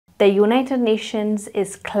the United Nations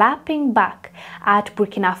is clapping back at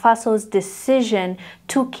Burkina Faso's decision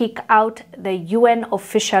to kick out the UN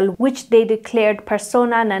official, which they declared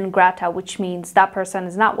persona non grata, which means that person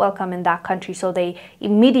is not welcome in that country, so they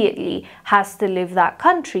immediately has to leave that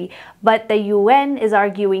country. But the UN is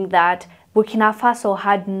arguing that Burkina Faso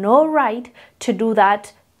had no right to do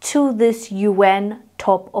that to this UN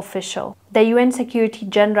top official. The UN Security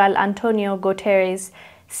General Antonio Guterres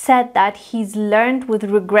said that he's learned with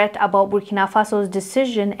regret about Burkina Faso's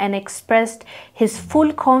decision and expressed his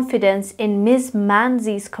full confidence in Ms.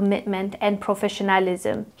 Manzi's commitment and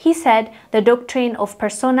professionalism. He said the doctrine of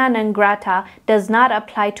persona non grata does not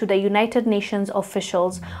apply to the United Nations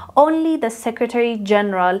officials. Only the Secretary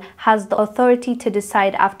General has the authority to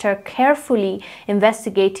decide after carefully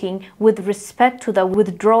investigating with respect to the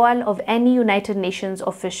withdrawal of any United Nations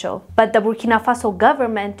official. But the Burkina Faso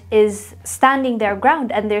government is standing their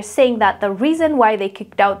ground, and they're saying that the reason why they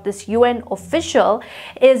kicked out this UN official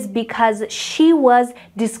is because she was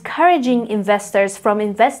discouraging investors from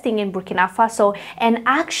investing in Burkina Faso and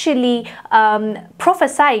actually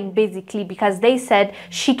prophesying, basically, because they said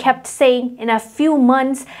she kept saying in a few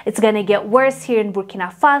months it's going to get worse here in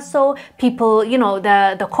Burkina Faso. People, you know,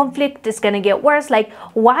 the conflict is going to get worse. Like,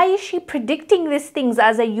 why is she predicting these things?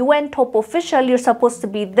 As a UN top official, you're supposed to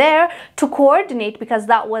be there to coordinate because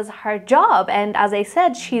that was her job. And as I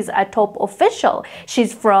said, she's a top official.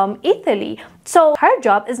 She's from Italy. So her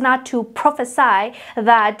job is not to prophesy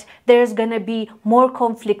that there's going to be more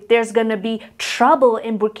conflict, there's going to be trouble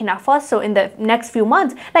in Burkina Faso in the next few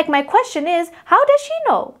months. Like, my question is, how does she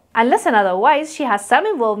know? Unless and otherwise she has some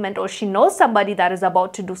involvement or she knows somebody that is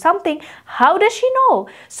about to do something, how does she know?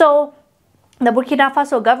 So the Burkina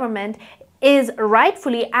Faso government is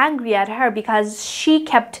rightfully angry at her because she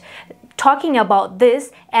kept talking about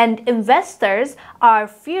this, and investors are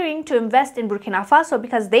fearing to invest in Burkina Faso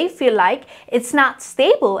because they feel like it's not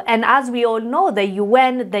stable. And as we all know, the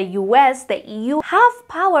UN, the US, the EU have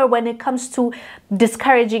power when it comes to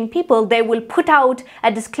discouraging people. They will put out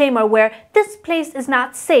a disclaimer where this place is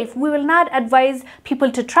not safe. We will not advise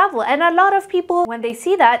people to travel. And a lot of people, when they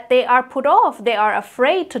see that, they are put off. They are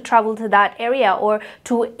afraid to travel to that area or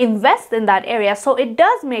to invest in that area. So it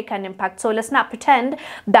does make an impact. So let's not pretend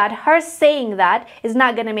that her saying that is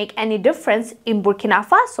not going to make any difference in Burkina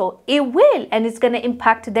Faso. It will, and it's going to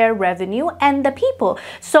impact their revenue and the people.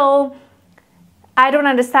 So I don't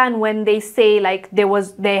understand when they say like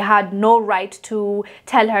they had no right to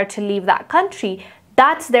tell her to leave that country.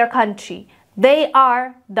 That's their country. They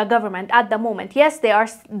are the government at the moment. Yes, they are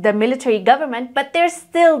the military government, but they're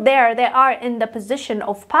still there. They are in the position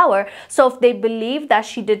of power. So if they believe that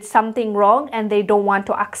she did something wrong and they don't want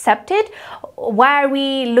to accept it, why are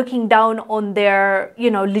we looking down on their,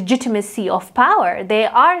 legitimacy of power? They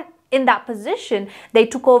are in that position. They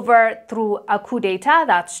took over through a coup d'etat.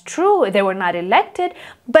 That's true. They were not elected,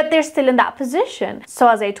 but they're still in that position. So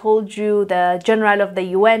as I told you, the general of the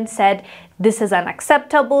UN said this is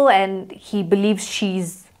unacceptable and he believes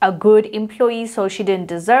she's a good employee, so she didn't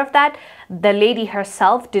deserve that. The lady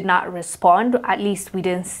herself did not respond. At least we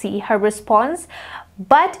didn't see her response.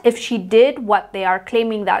 But if she did what they are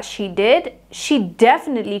claiming that she did, she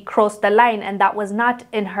definitely crossed the line, and that was not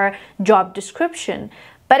in her job description.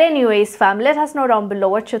 But anyways, fam, let us know down below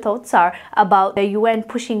what your thoughts are about the UN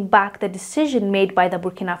pushing back the decision made by the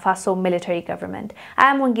Burkina Faso military government. I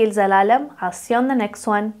am Wongel Zelalem. I'll see you on the next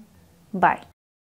one. Bye.